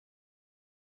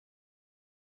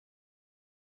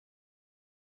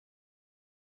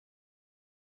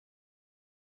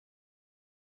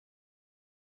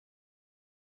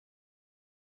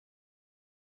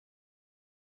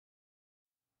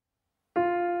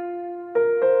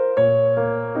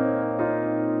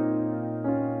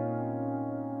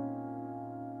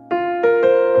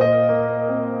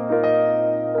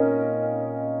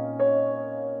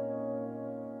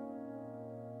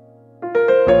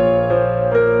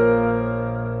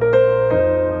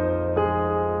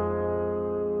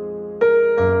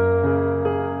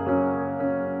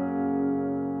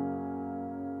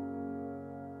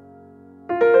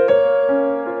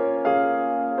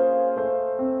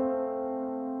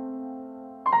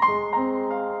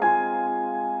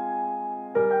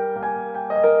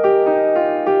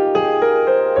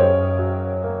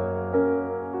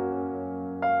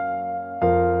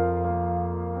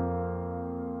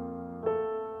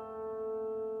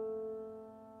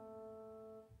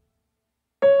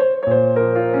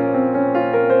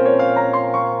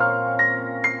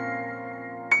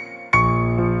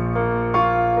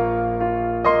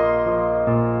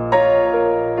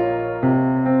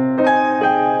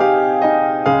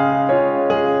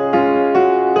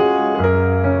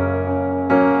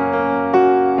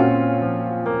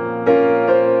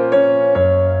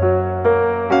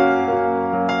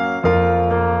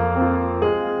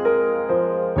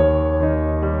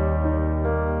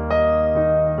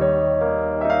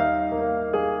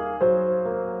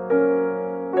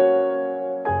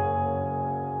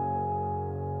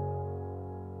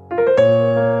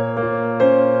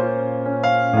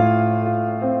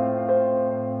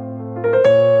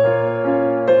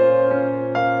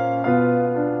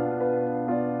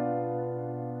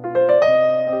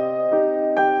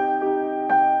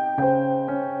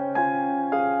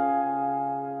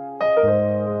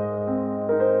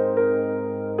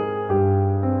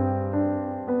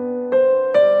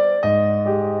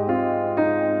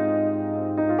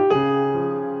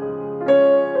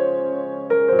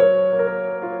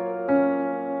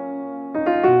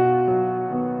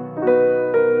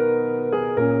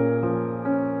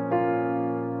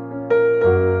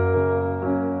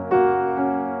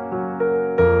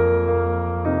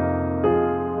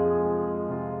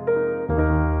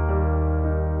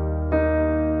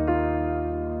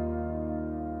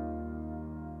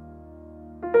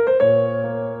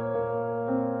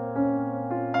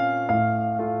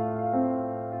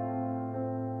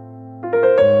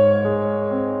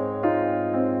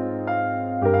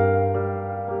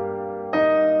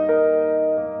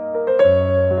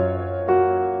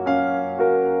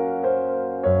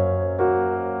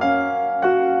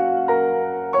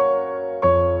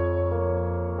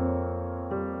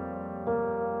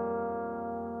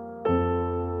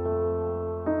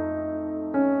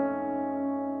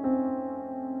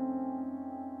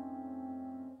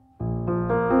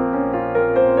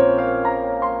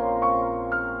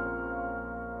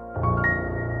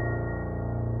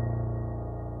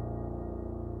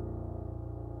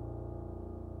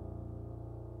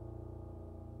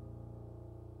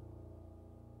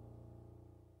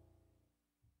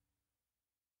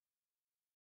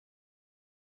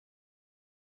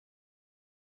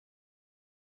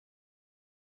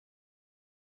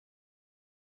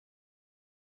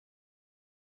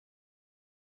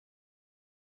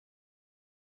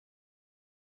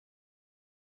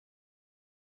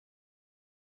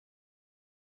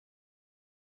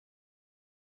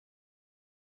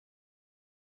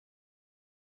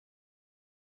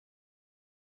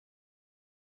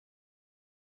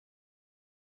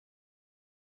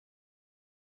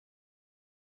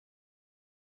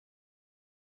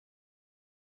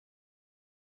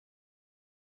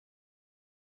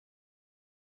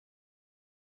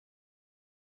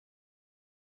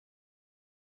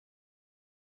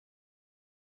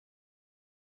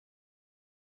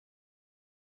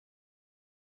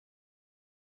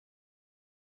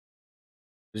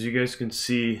As you guys can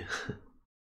see,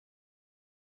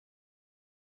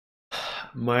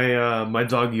 my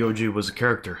dog Yoji was a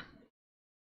character.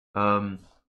 So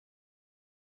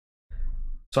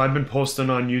I've been posting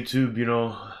on YouTube, you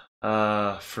know,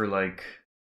 for like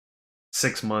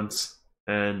 6 months,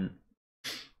 and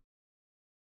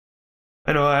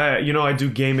I know I do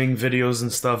gaming videos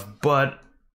and stuff, but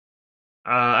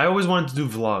I always wanted to do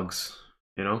vlogs,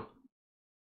 you know,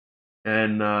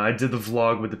 and I did the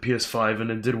vlog with the PS5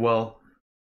 and it did well.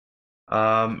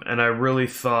 And I really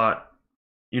thought,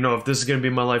 you know, if this is gonna be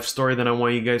my life story, then I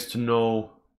want you guys to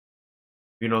know,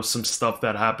 you know, some stuff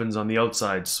that happens on the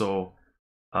outside. So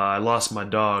I lost my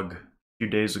dog a few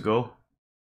days ago.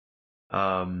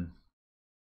 You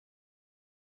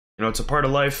know, it's a part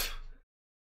of life.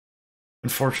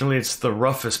 Unfortunately, it's the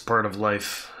roughest part of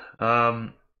life.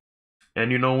 And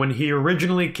you know, when he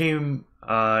originally came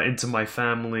into my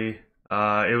family,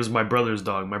 it was my brother's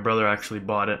dog. My brother actually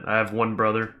bought it. I have one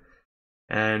brother,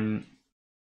 and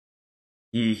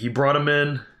he brought him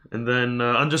in, and then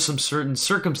under some certain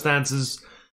circumstances,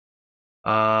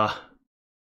 I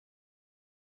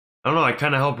don't know, I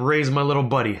kind of helped raise my little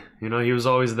buddy. You know, he was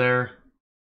always there,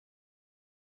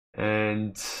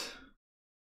 and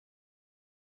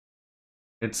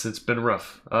it's been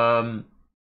rough. When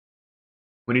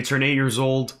he turned 8 years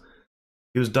old,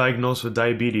 he was diagnosed with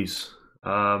diabetes.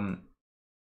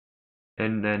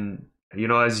 And you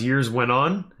know, as years went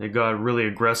on, it got really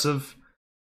aggressive.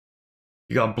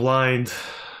 he got blind,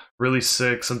 really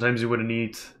sick. Sometimes he wouldn't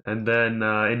eat. And then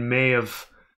in May of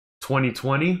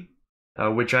 2020,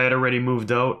 which I had already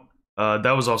moved out,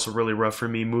 that was also really rough for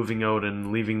me, moving out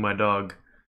and leaving my dog.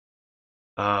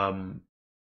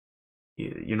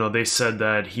 You know, they said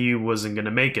that he wasn't gonna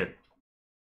make it.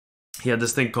 He had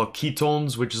this thing called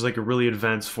ketones, which is like a really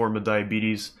advanced form of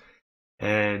diabetes,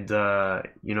 and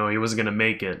you know, he wasn't gonna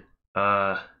make it.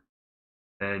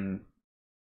 And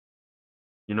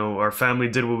you know, our family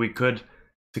did what we could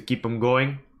to keep him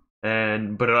going,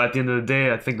 and but at the end of the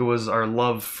day, I think it was our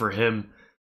love for him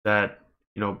that,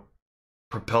 you know,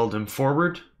 propelled him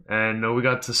forward, and we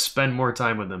got to spend more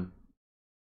time with him.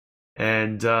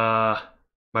 And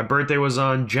my birthday was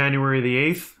on January the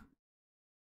 8th,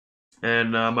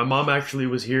 and my mom actually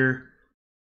was here,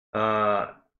 you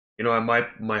know,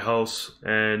 at my house,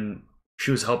 and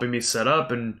she was helping me set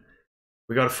up, and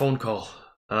we got a phone call.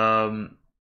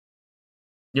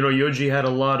 You know, Yoji had a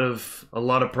lot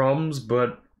of problems,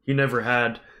 but he never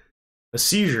had a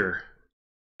seizure,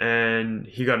 and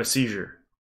he got a seizure.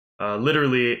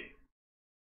 Literally,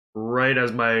 right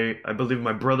as I believe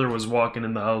my brother was walking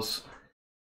in the house,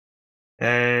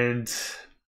 and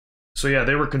so yeah,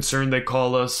 they were concerned. They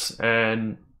called us,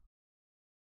 and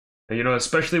you know,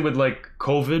 especially with like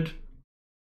COVID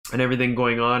and everything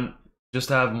going on, just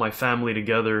to have my family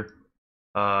together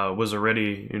was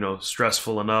already, you know,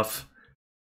 stressful enough.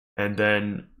 And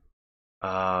then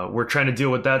we're trying to deal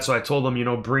with that. So I told him, you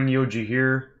know, bring Yoji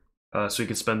here so he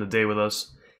could spend the day with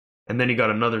us. And then he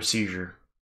got another seizure.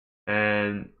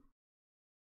 And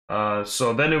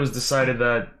so then it was decided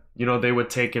that, you know, they would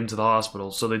take him to the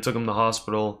hospital. So they took him to the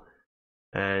hospital,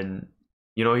 and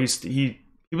you know, he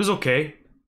was okay.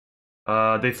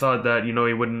 They thought that, you know,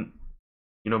 he wouldn't,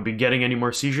 you know, be getting any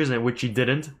more seizures, and which he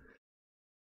didn't.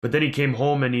 But then he came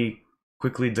home and he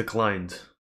quickly declined.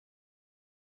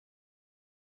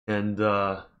 And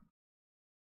I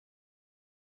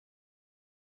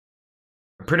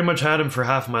pretty much had him for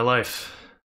half my life.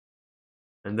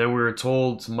 And then we were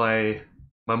told, my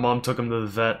mom took him to the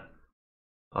vet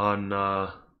on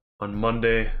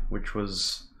Monday, which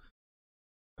was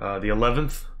the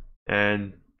 11th,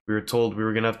 and we were told we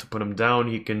were gonna have to put him down.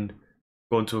 He can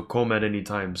go into a coma at any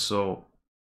time. So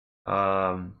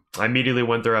I immediately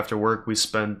went there after work. We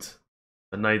spent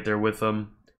the night there with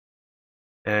him,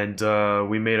 and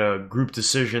we made a group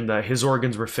decision that his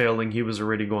organs were failing. He was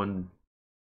already going,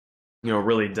 you know,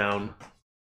 really down,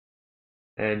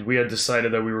 and we had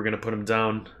decided that we were going to put him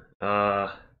down,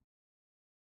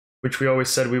 which we always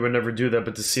said we would never do that.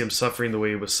 But to see him suffering the way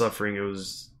he was suffering, it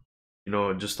was, you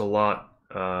know, just a lot.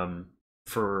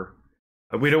 For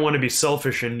we don't want to be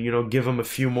selfish and, you know, give him a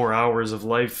few more hours of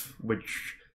life,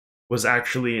 which was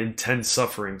actually intense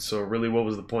suffering. So really, what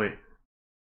was the point?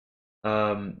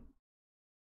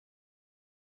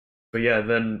 But yeah,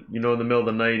 then, you know, in the middle of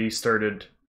the night, he started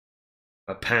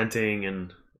panting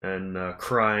and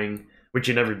crying, which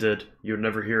he never did. You would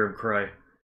never hear him cry.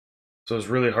 So it was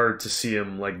really hard to see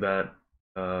him like that.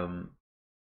 So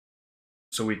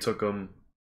we took him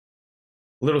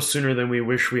a little sooner than we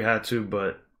wish we had to,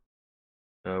 but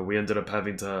we ended up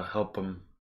having to help him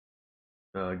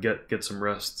get some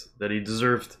rest that he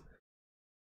deserved.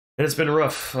 And it's been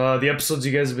rough. The episodes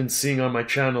you guys have been seeing on my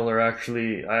channel are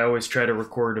actually, I always try to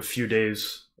record a few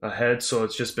days ahead, so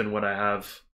it's just been what I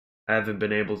have. I haven't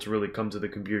been able to really come to the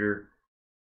computer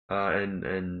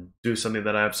and do something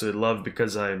that I absolutely love,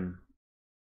 because I'm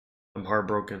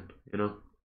heartbroken, you know.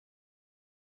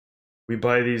 We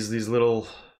buy these little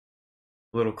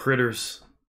critters.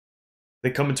 They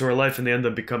come into our life and they end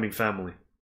up becoming family.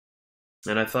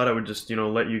 And I thought I would just, you know,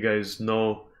 let you guys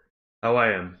know how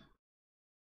I am.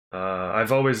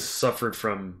 I've always suffered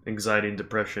from anxiety and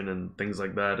depression and things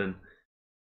like that, and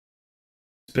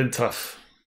it's been tough.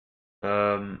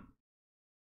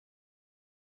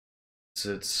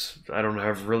 It's I don't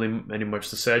have really any much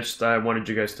to say. I wanted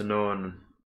you guys to know, and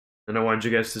I wanted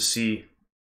you guys to see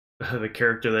the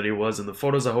character that he was in the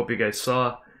photos. I hope you guys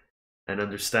saw and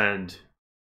understand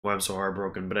why I'm so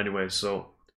heartbroken. But anyway, so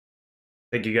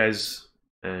thank you guys,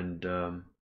 and I'll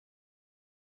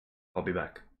be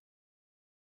back.